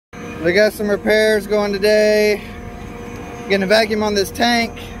We got some repairs going today. Getting a vacuum on this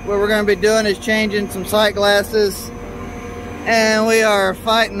tank. What we're going to be doing is changing some sight glasses. And we are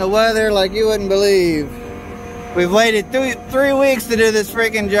fighting the weather like you wouldn't believe. We've waited 3 weeks to do this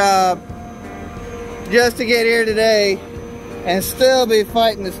freaking job just to get here today and still be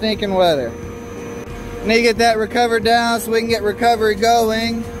fighting the stinking weather. Need to get that recovered down so we can get recovery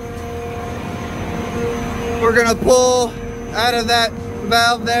going. We're going to pull out of that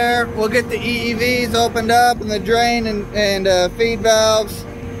valve there. We'll get the EEVs opened up and the drain and feed valves.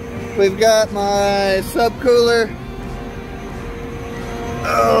 We've got my subcooler.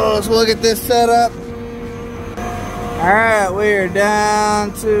 Oh, so we'll get this set up. Alright, we are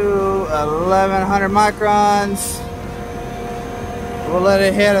down to 1100 microns. We'll let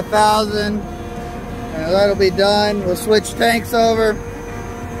it hit 1,000 and that'll be done. We'll switch tanks over.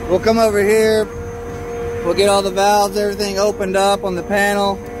 We'll come over here. We'll get all the valves, everything opened up on the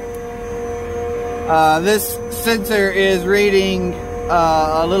panel. This sensor is reading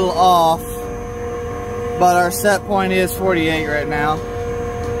a little off, but our set point is 48 right now.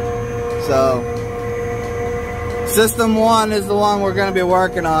 So, system 1 is the one we're going to be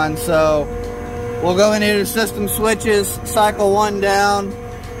working on. So, we'll go in here to system switches, cycle 1 down,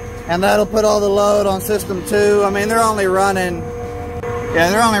 and that'll put all the load on system 2. I mean, they're only running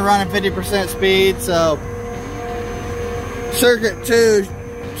 50% speed, so circuit 2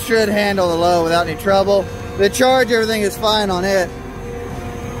 should handle the load without any trouble. The charge, everything is fine on it.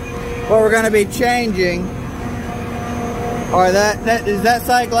 What we're going to be changing are that is that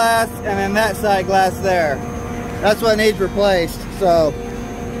sight glass and then that sight glass there. That's what needs replaced. So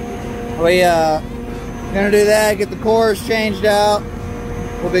we gonna do that, get the cores changed out.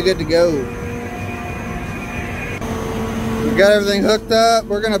 We'll be good to go. We got everything hooked up.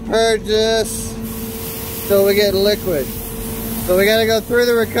 We're gonna purge this so we get liquid. So we gotta go through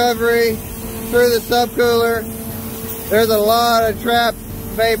the recovery, through the subcooler. There's a lot of trapped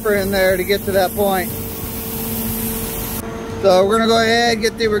vapor in there to get to that point. So we're gonna go ahead and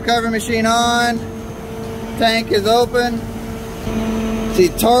get the recovery machine on. Tank is open. The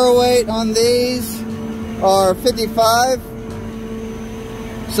tar weight on these are 55.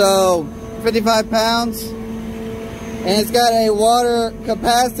 So 55 pounds. And it's got a water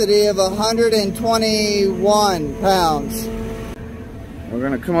capacity of 121 pounds. We're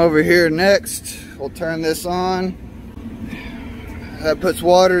gonna come over here next. We'll turn this on. That puts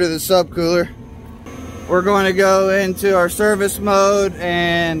water to the subcooler. We're going to go into our service mode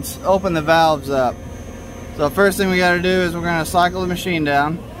and open the valves up. So first thing we got to do is we're going to cycle the machine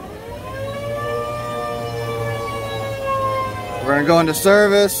down. We're going to go into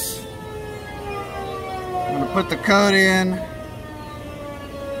service. I'm going to put the code in.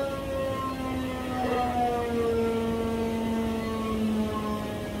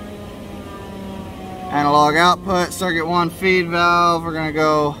 Analog output, circuit 1 feed valve. We're going to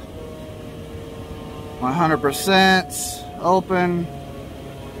go 100% open.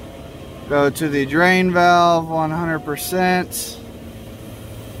 Go to the drain valve, 100%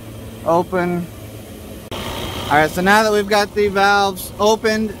 open. Alright, so now that we've got the valves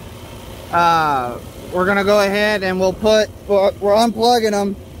opened, we're going to go ahead and we're unplugging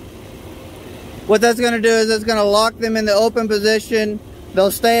them. What that's going to do is it's going to lock them in the open position. They'll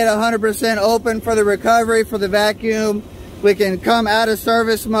stay at 100% open for the recovery, for the vacuum. We can come out of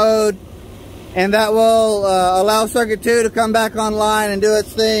service mode, and that will allow circuit 2 to come back online and do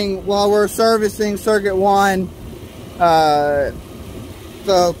its thing while we're servicing circuit 1.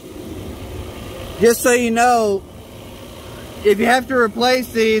 So just so you know, if you have to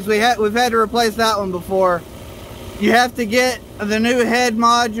replace these, we've had to replace that one before. You have to get the new head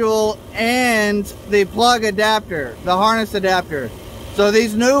module and the plug adapter, the harness adapter. So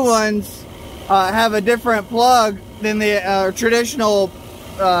these new ones have a different plug than the traditional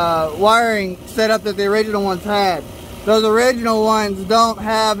wiring setup that the original ones had. Those original ones don't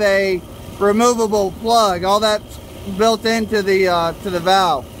have a removable plug. All that's built into the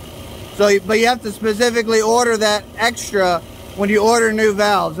valve. So, but you have to specifically order that extra when you order new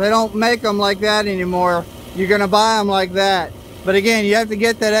valves. They don't make them like that anymore. You're going to buy them like that. But again, you have to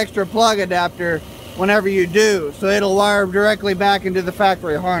get that extra plug adapter whenever you do, so it'll wire directly back into the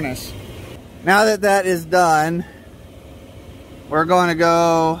factory harness. Now that that is done, we're going to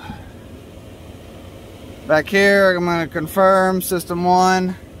go back here. I'm going to confirm system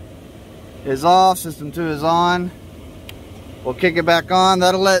 1 is off, system 2 is on. We'll kick it back on.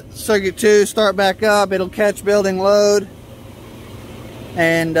 That'll let circuit 2 start back up. It'll catch building load,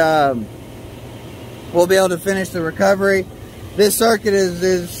 and we'll be able to finish the recovery. This circuit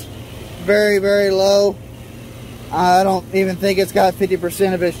is very, very low. I don't even think it's got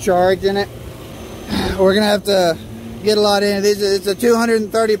 50% of its charge in it. We're gonna have to get a lot in. It's a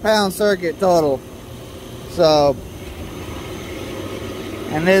 230 pound circuit total. So,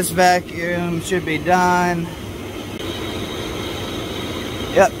 and this vacuum should be done.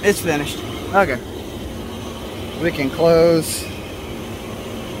 Yep, it's finished. Okay. We can close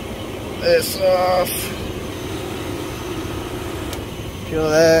this off. Kill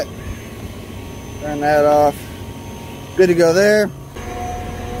that. Turn that off. Good to go there.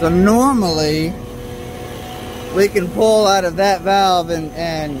 So normally we can pull out of that valve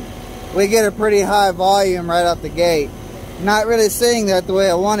and we get a pretty high volume right off the gate. Not really seeing that the way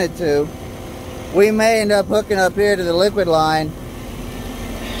I wanted to. We may end up hooking up here to the liquid line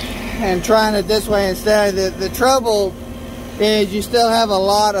and trying it this way instead. The trouble is you still have a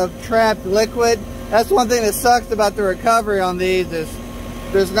lot of trapped liquid. That's one thing that sucks about the recovery on these is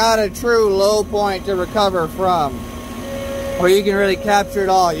there's not a true low point to recover from where you can really capture it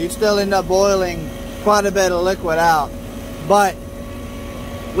all. You still end up boiling quite a bit of liquid out. But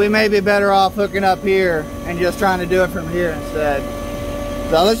we may be better off hooking up here and just trying to do it from here instead.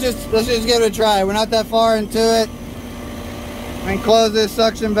 So let's just give it a try. We're not that far into it. And close this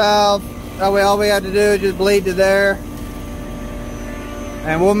suction valve. That way all we have to do is just bleed to there.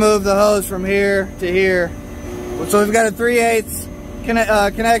 And we'll move the hose from here to here. So we've got a 3/8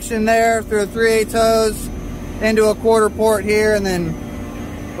 connection there through a 3/8 hose into a quarter port here, and then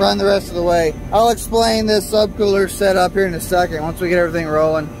run the rest of the way. I'll explain this subcooler setup here in a second once we get everything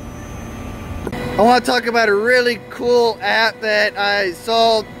rolling. I want to talk about a really cool app that I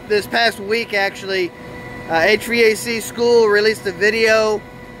saw this past week actually. HVAC School released a video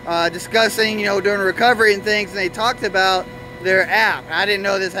discussing, you know, doing recovery and things, and they talked about their app. I didn't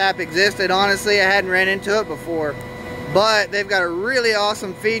know this app existed, honestly. I hadn't ran into it before. But they've got a really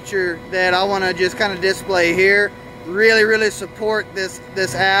awesome feature that I want to just kind of display here. Really support this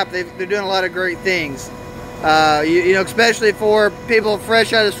app. They're doing a lot of great things. You know, especially for people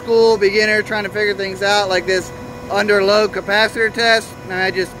fresh out of school, beginner trying to figure things out, like this under load capacitor test. And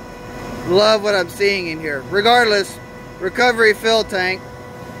I just love what I'm seeing in here. Regardless, recovery fill tank.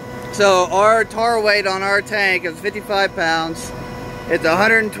 So our tar weight on our tank is 55 pounds. It's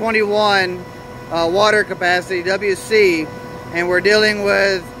 121 water capacity, WC, and we're dealing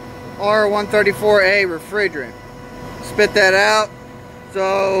with R134A refrigerant. Spit that out.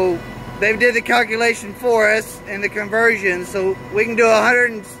 So they did the calculation for us and the conversion, so we can do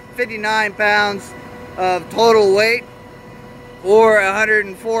 159 pounds of total weight or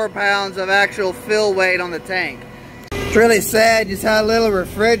 104 pounds of actual fill weight on the tank. It's really sad just how little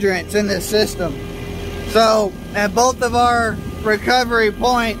refrigerant's in this system. So at both of our recovery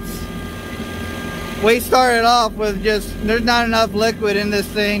points, we started off with just, there's not enough liquid in this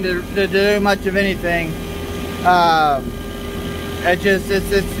thing to do much of anything. It's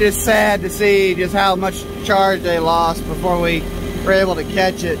just sad to see just how much charge they lost before we were able to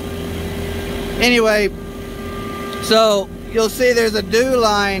catch it. Anyway, so you'll see there's a dew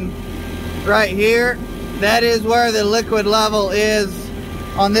line right here. That is where the liquid level is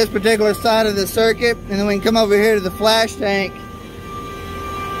on this particular side of the circuit. And then we can come over here to the flash tank,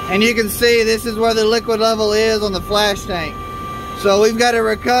 and you can see this is where the liquid level is on the flash tank. So we've got to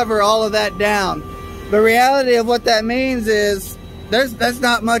recover all of that down. The reality of what that means is that's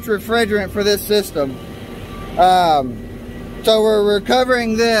not much refrigerant for this system. So we're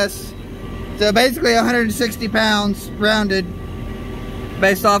recovering this to basically 160 pounds rounded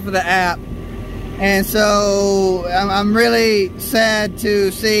based off of the app. And so I'm really sad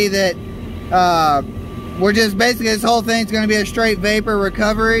to see that we're just basically, this whole thing's going to be a straight vapor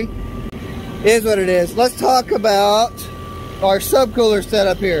recovery. It is what it is. Let's talk about our subcooler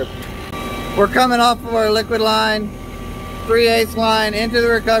setup here. We're coming off of our liquid line, 3/8 line into the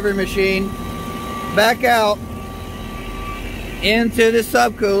recovery machine, back out into the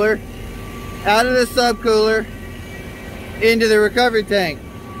subcooler, out of the subcooler into the recovery tank.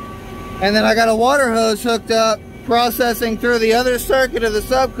 And then I got a water hose hooked up, processing through the other circuit of the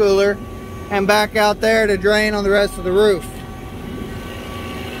subcooler and back out there to drain on the rest of the roof.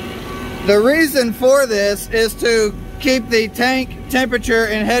 The reason for this is to keep the tank temperature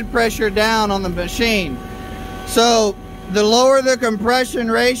and head pressure down on the machine. So the lower the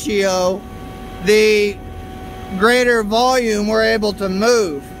compression ratio, the greater volume we're able to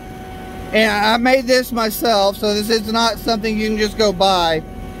move. And I made this myself, so this is not something you can just go buy.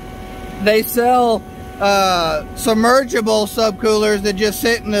 They sell submergible subcoolers that just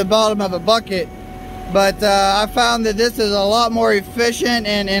sit in the bottom of a bucket, but I found that this is a lot more efficient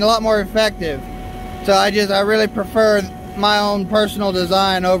and a lot more effective. So I really prefer my own personal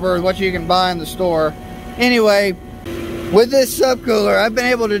design over what you can buy in the store. Anyway, with this subcooler, I've been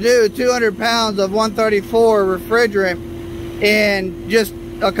able to do 200 pounds of 134 refrigerant in just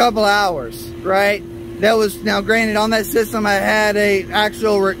a couple hours, right? That was, now granted, on that system I had a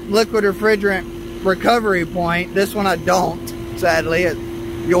actual liquid refrigerant recovery point. This one I don't, sadly, at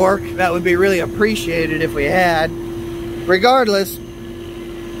York. That would be really appreciated if we had. Regardless,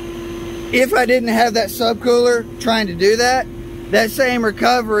 if I didn't have that subcooler trying to do that, that same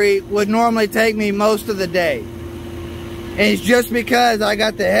recovery would normally take me most of the day. And it's just because I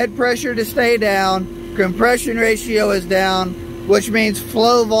got the head pressure to stay down, compression ratio is down, which means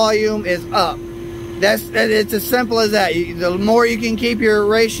flow volume is up. It's as simple as that. The more you can keep your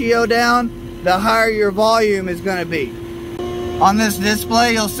ratio down, the higher your volume is going to be. On this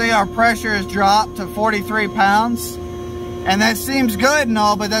display, you'll see our pressure has dropped to 43 pounds. And that seems good and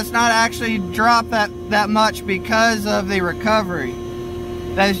all, but that's not actually dropped that much because of the recovery.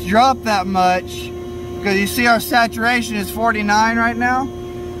 That's dropped that much because you see our saturation is 49 right now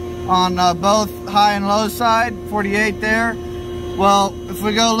on both high and low side, 48 there. Well, if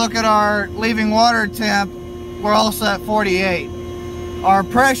we go look at our leaving water temp, we're also at 48. Our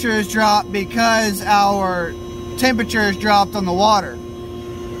pressure has dropped because our temperature has dropped on the water.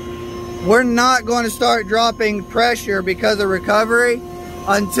 We're not going to start dropping pressure because of recovery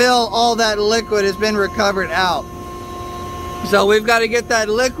until all that liquid has been recovered out. So we've got to get that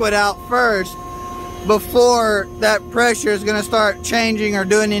liquid out first before that pressure is going to start changing or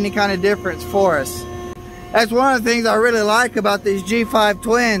doing any kind of difference for us. That's one of the things I really like about these G5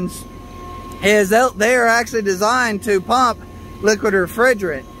 twins, is they are actually designed to pump liquid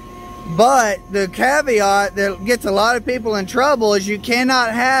refrigerant. But the caveat that gets a lot of people in trouble is you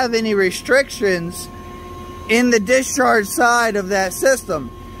cannot have any restrictions in the discharge side of that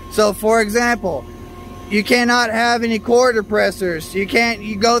system. So for example, you cannot have any core depressors.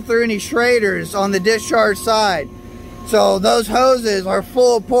 You go through any Schraders on the discharge side. So those hoses are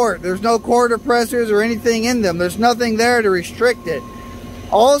full port. There's no core depressors or anything in them. There's nothing there to restrict it.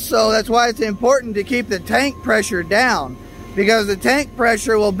 Also, that's why it's important to keep the tank pressure down, because the tank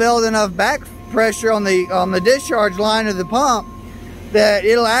pressure will build enough back pressure on the discharge line of the pump that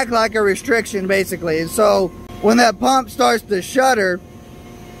it'll act like a restriction basically. And so when that pump starts to shudder,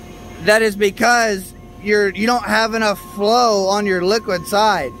 that is because you don't have enough flow on your liquid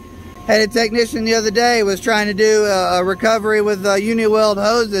side. Had a technician the other day was trying to do a recovery with uni-weld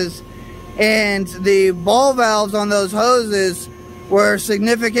hoses, and the ball valves on those hoses were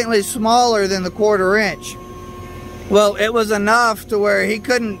significantly smaller than the 1/4 inch. Well, it was enough to where he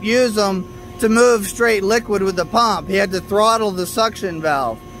couldn't use them to move straight liquid with the pump. He had to throttle the suction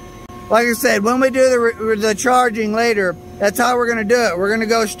valve. Like I said, when we do the charging later, that's how we're going to do it. We're going to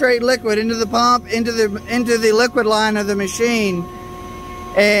go straight liquid into the pump, into the liquid line of the machine,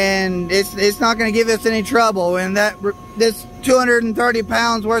 and it's not going to give us any trouble. And this 230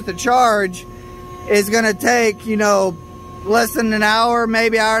 pounds worth of charge is going to take, you know, less than an hour,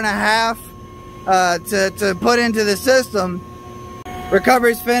 maybe hour and a half to put into the system.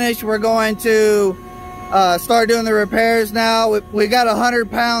 Recovery's finished. We're going to start doing the repairs now. We got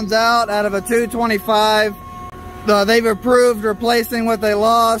 100 pounds out of a 225. They've approved replacing what they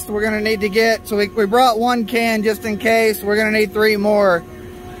lost. We're going to need to get, so we brought 1 can just in case. We're going to need 3 more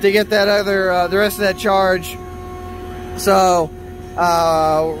to get that other, the rest of that charge. So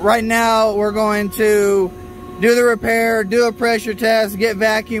right now we're going to do the repair, do a pressure test, get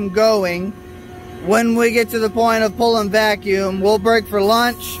vacuum going. When we get to the point of pulling vacuum, we'll break for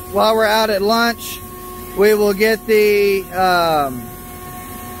lunch. While we're out at lunch, we will get the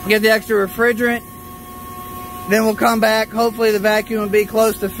extra refrigerant. Then we'll come back. Hopefully the vacuum will be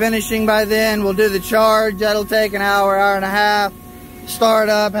close to finishing by then. We'll do the charge. That'll take an hour, hour and a half. Start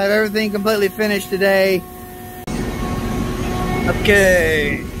up, have everything completely finished today.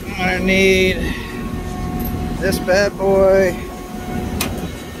 Okay, I'm gonna need this bad boy.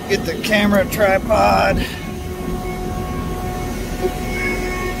 Get the camera tripod.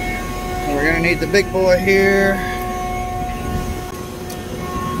 We're gonna need the big boy here.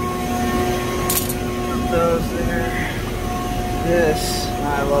 Put those there. This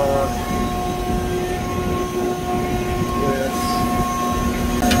I love. This.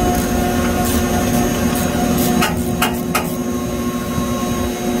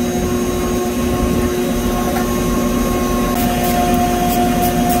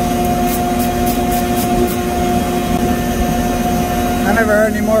 I never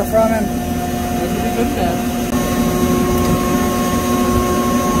heard any more from him. That's what he could have.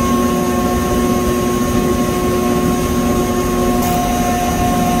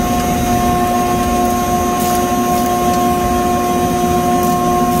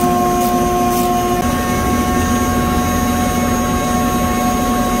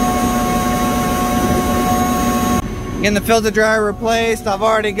 Getting the filter dryer replaced. I've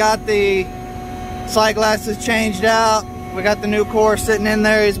already got the sight glasses changed out. We got the new core sitting in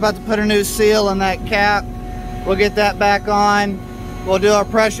there. He's about to put a new seal in that cap. We'll get that back on. We'll do our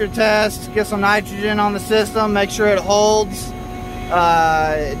pressure test, get some nitrogen on the system, make sure it holds.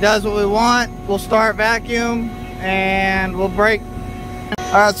 It does what we want. We'll start vacuum and we'll break.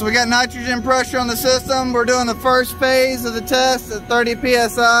 Alright, so we got nitrogen pressure on the system. We're doing the first phase of the test at 30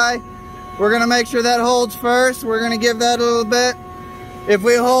 psi. We're going to make sure that holds first. We're going to give that a little bit. If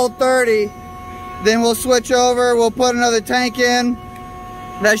we hold 30, then we'll switch over. We'll put another tank in.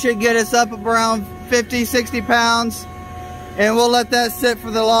 That should get us up around 50, 60 pounds. And we'll let that sit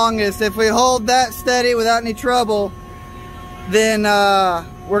for the longest. If we hold that steady without any trouble, then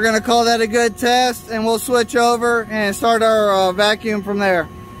we're going to call that a good test, and we'll switch over and start our vacuum from there.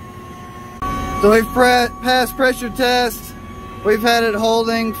 So we've passed pressure test. We've had it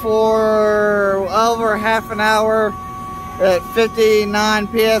holding for over half an hour at 59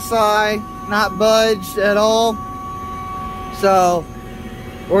 psi, not budged at all. So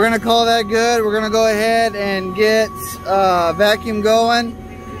we're going to call that good. We're going to go ahead and get vacuum going.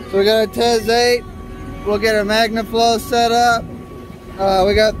 So we got a TES 8. We'll get our MagnaFlow set up.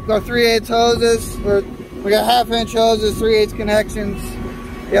 We got our 3/8 hoses. We got 1/2 inch hoses, 3/8 connections,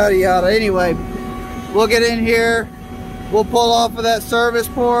 yada yada. Anyway, we'll get in here. We'll pull off of that service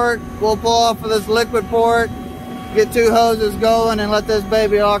port. We'll pull off of this liquid port. Get 2 hoses going and let this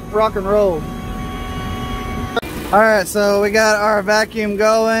baby rock and roll. Alright, so we got our vacuum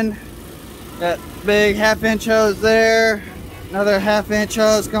going. That big 1/2 inch hose there. Another 1/2 inch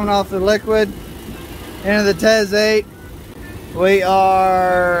hose coming off the liquid into the TES 8. We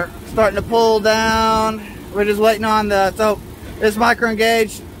are starting to pull down. We're just waiting on so this micron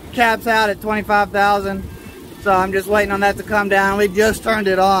gauge caps out at 25,000. So I'm just waiting on that to come down. We just turned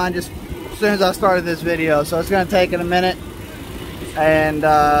it on just as soon as I started this video. So it's going to take it a minute. And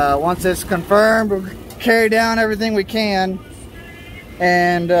once it's confirmed, we'll carry down everything we can.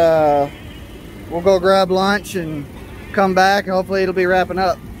 And we'll go grab lunch and come back. And hopefully it'll be wrapping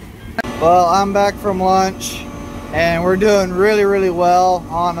up. Well, I'm back from lunch. And we're doing really, really well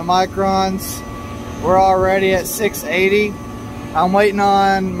on the microns. We're already at 680. I'm waiting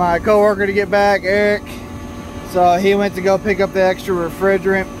on my coworker to get back, Eric. So he went to go pick up the extra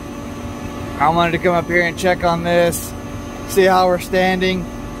refrigerant. I wanted to come up here and check on this, see how we're standing.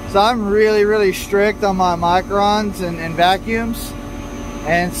 So I'm really, really strict on my microns and vacuums.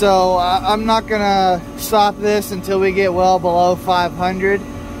 And so I'm not gonna stop this until we get well below 500.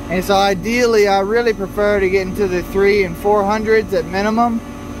 And so ideally, I really prefer to get into the 300s and 400s at minimum.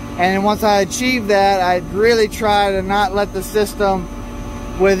 And once I achieve that, I'd really try to not let the system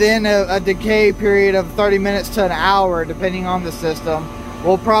within a decay period of 30 minutes to an hour, depending on the system.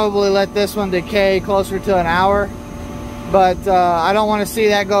 We'll probably let this one decay closer to an hour. But I don't want to see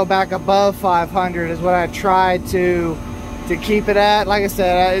that go back above 500 is what I try to keep it at. Like I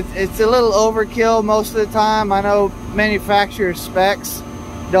said, it's a little overkill most of the time. I know manufacturer specs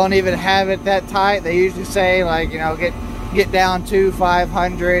don't even have it that tight. They usually say, like, you know, get down to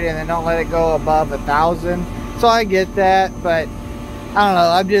 500 and then don't let it go above 1,000. So I get that, but I don't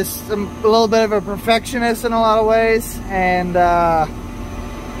know. I'm a little bit of a perfectionist in a lot of ways, and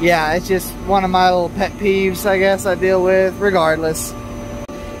yeah, it's just one of my little pet peeves, I guess, I deal with. Regardless,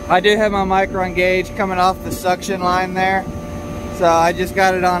 I do have my micron gauge coming off the suction line there, so I just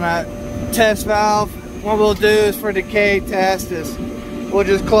got it on a test valve. What we'll do is for decay test is we'll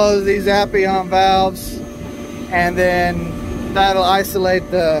just close these Appion valves, and then that'll isolate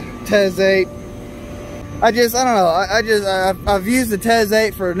the TES 8. I don't know, I've used the TES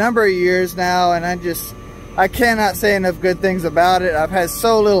 8 for a number of years now, and I cannot say enough good things about it. I've had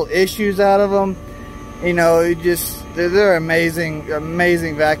so little issues out of them. You know, they're amazing,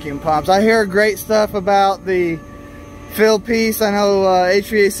 amazing vacuum pumps. I hear great stuff about the fill piece. I know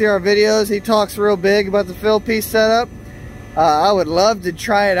HVACR videos, he talks real big about the fill piece setup. I would love to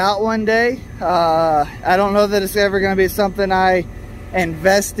try it out one day. I don't know that it's ever going to be something I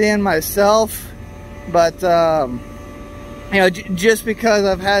invest in myself, but you know, just because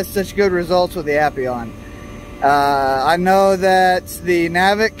I've had such good results with the Appion. I know that the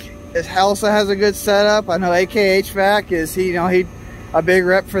Navic also has a good setup. I know AK HVAC is he a big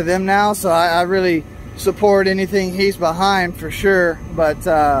rep for them now, so I really support anything he's behind for sure. But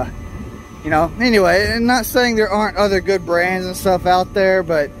you know, anyway, I'm not saying there aren't other good brands and stuff out there,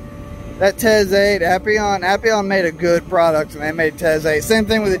 but that TES 8, Appion made a good product when they made TES 8. Same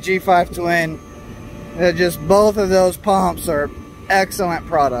thing with the G5 Twin. Just both of those pumps are excellent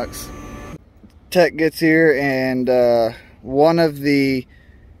products. Tech gets here, and one of the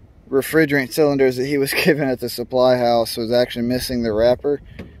refrigerant cylinders that he was given at the supply house was actually missing the wrapper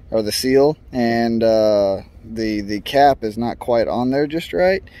or the seal, and the cap is not quite on there just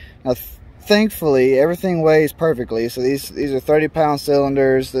right. Now thankfully everything weighs perfectly, so these are 30-pound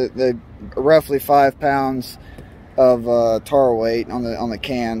cylinders, that roughly 5 pounds of tar weight on the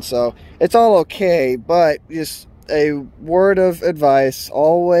can, so it's all okay. But just a word of advice,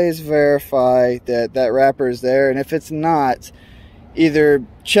 always verify that wrapper is there, and if it's not, either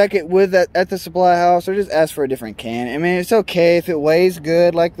check it with at the supply house or just ask for a different can. I mean, it's okay if it weighs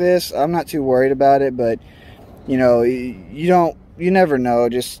good like this. I'm not too worried about it, but you know, you never know.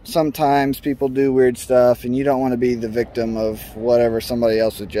 Just sometimes people do weird stuff, and you don't want to be the victim of whatever somebody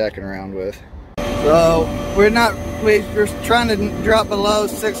else is jacking around with. So we're trying to drop below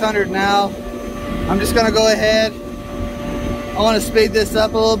 600 now. I'm just gonna go ahead. I want to speed this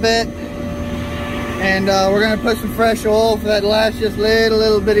up a little bit, and we're gonna put some fresh oil for that last just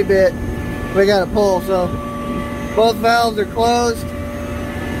little bitty bit we gotta pull. So both valves are closed.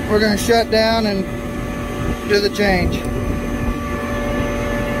 We're gonna shut down and do the change.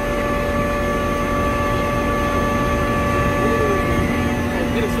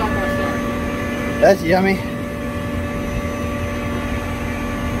 That's yummy.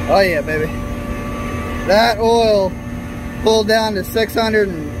 Oh yeah, baby. That oil pulled down to 600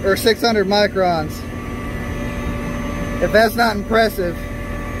 microns. If that's not impressive,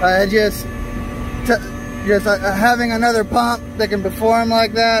 just having another pump that can perform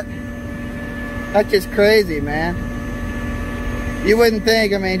like that, that's just crazy, man. You wouldn't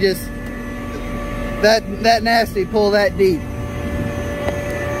think. I mean, just that nasty pull that deep.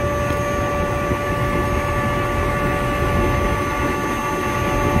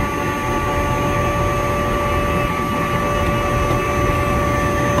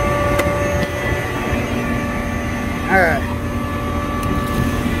 Alright,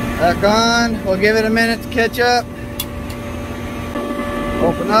 back on. We'll give it a minute to catch up.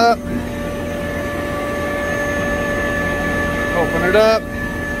 Open up. Open it up.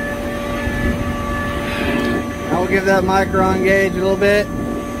 Now we'll give that micron gauge a little bit.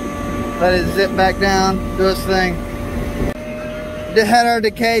 Let it zip back down, do its thing. Had our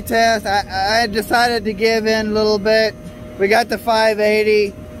decay test. I had decided to give in a little bit. We got to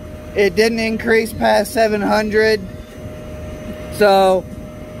 580. It didn't increase past 700. So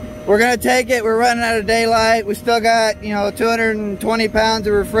we're gonna take it. We're running out of daylight. We still got, you know, 220 pounds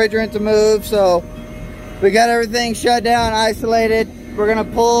of refrigerant to move. So we got everything shut down, isolated. We're gonna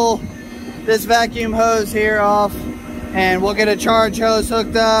pull this vacuum hose here off, and we'll get a charge hose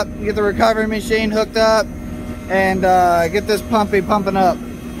hooked up, get the recovery machine hooked up, and get this pumping up.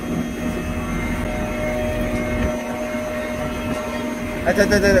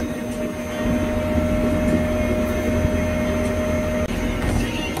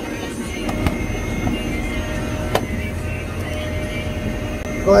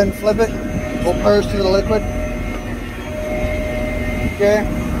 Go ahead and flip it. We'll purge to the liquid. Okay.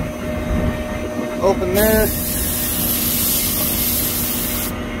 Open this.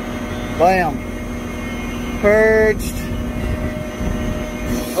 Bam. Purged.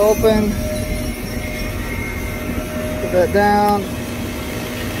 Open. Put that down.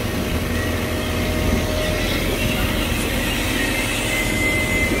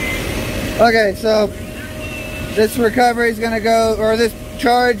 Okay, so this recovery is going to go, or this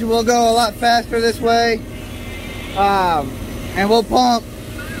charge will go a lot faster this way, and we'll pump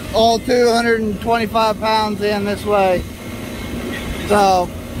all 225 pounds in this way. So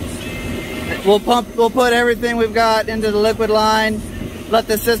we'll put everything we've got into the liquid line, let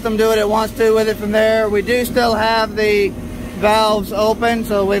the system do what it wants to with it from there. We do still have the valves open,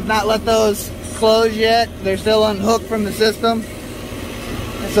 so we've not let those close yet. They're still unhooked from the system.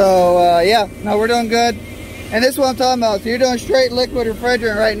 So yeah, no, we're doing good. And this is what I'm talking about. So you're doing straight liquid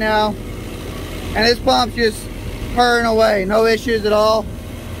refrigerant right now, and this pump's just purring away, no issues at all.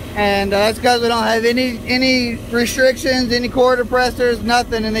 And that's because we don't have any restrictions, any core depressors,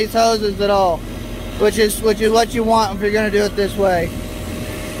 nothing in these hoses at all, which is what you want if you're going to do it this way.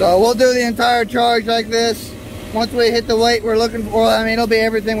 So we'll do the entire charge like this. Once we hit the weight we're looking for, I mean, it'll be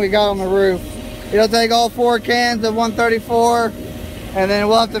everything we got on the roof. It'll take all 4 cans of 134. And then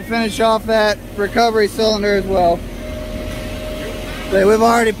we'll have to finish off that recovery cylinder as well. So we've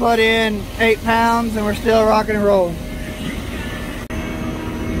already put in 8 pounds and we're still rocking and rolling.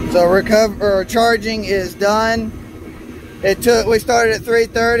 So charging is done. We started at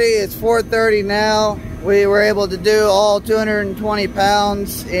 3:30, it's 4:30 now. We were able to do all 220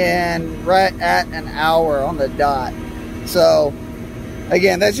 pounds in right at an hour on the dot. So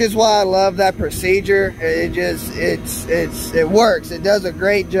again, that's just why I love that procedure. It works. It does a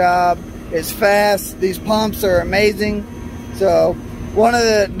great job. It's fast. These pumps are amazing. So one of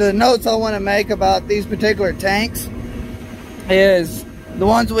the notes I want to make about these particular tanks is the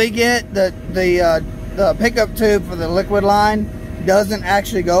ones we get, the pickup tube for the liquid line doesn't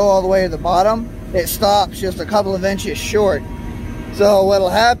actually go all the way to the bottom. It stops just a couple of inches short. So what'll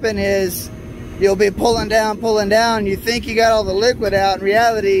happen is you'll be pulling down, you think you got all the liquid out. In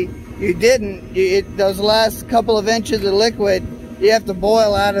reality, you didn't. Those last couple of inches of liquid, you have to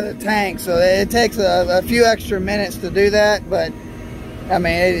boil out of the tank. So it takes a few extra minutes to do that, but I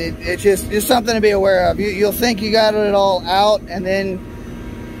mean, it's just something to be aware of. You'll think you got it all out, and then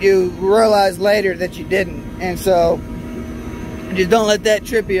you realize later that you didn't. And so just don't let that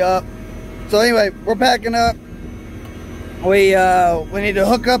trip you up. So anyway, we're packing up. We need to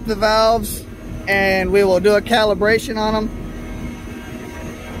hook up the valves, and we will do a calibration on them,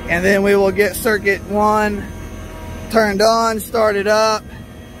 and then we will get circuit 1 turned on, started up,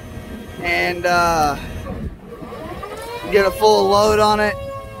 and get a full load on it,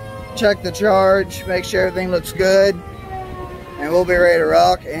 check the charge, make sure everything looks good, and we'll be ready to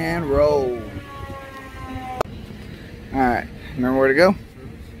rock and roll. Alright, remember where to go?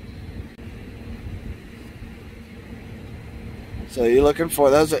 So you're looking for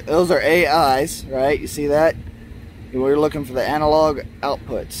those are AIs, right? You see that? We're looking for the analog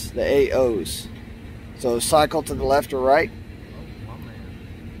outputs, the AOs. So cycle to the left or right.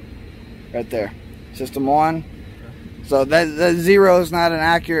 Right there. System 1. So that 0 is not an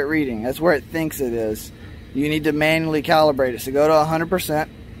accurate reading. That's where it thinks it is. You need to manually calibrate it. So go to 100%.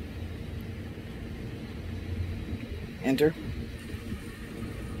 Enter.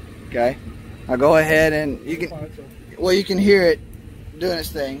 Okay. Now go ahead and you can hear it doing its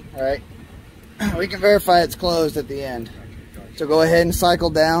thing, right? We can verify it's closed at the end. So go ahead and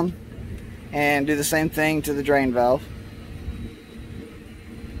cycle down and do the same thing to the drain valve.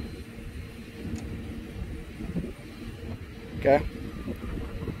 Okay.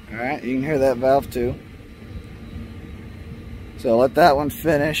 Alright, you can hear that valve too. So let that one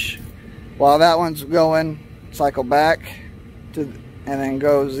finish. While that one's going, cycle back to and then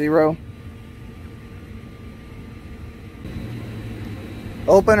go 0.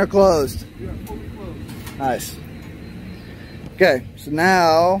 Open or closed? Yeah, fully closed. Nice. Okay, so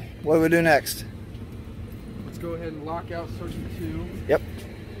now what do we do next? Let's go ahead and lock out circuit 2. Yep.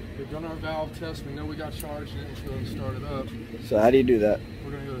 We've done our valve test. We know we got charged in it. Let's go ahead and start it up. So how do you do that?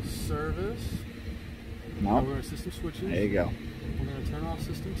 We're going to go to service. No. We're going to system switches. There you go. We're going to turn off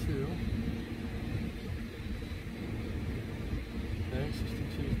system 2. Okay, system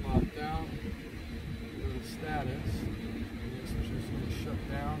 2 is locked out. Go to status. And the switch is going to shut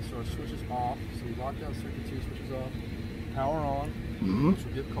down, so our switch is off. So we locked out circuit 2, switch is off. Power on, which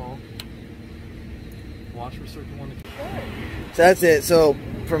will get called. Watch for circuit 1 to keep. So that's it. So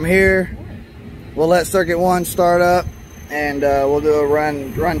from here, we'll let circuit 1 start up, and we'll do a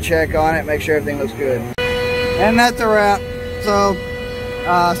run check on it, make sure everything looks good. And that's a wrap. So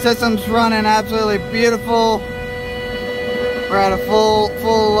system's running absolutely beautiful. We're at a full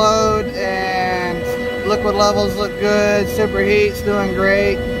load, and liquid levels look good. Superheat's doing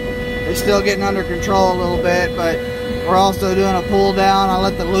great. It's still getting under control a little bit, but we're also doing a pull down. I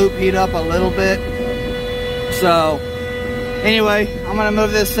let the loop heat up a little bit. So anyway, I'm going to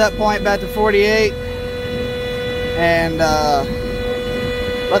move this set point back to 48 and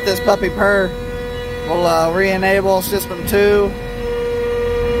let this puppy purr. We'll re-enable system 2.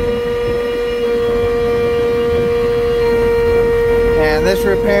 And this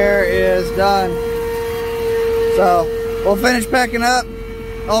repair is done. So we'll finish packing up.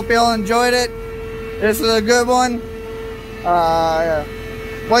 Hope y'all enjoyed it. This is a good one.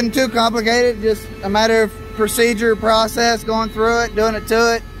 Wasn't too complicated, just a matter of procedure, process, going through it, doing it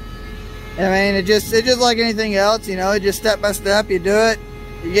to it. I mean, it's just like anything else, you know, just step by step, you do it,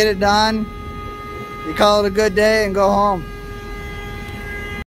 you get it done, you call it a good day and go home.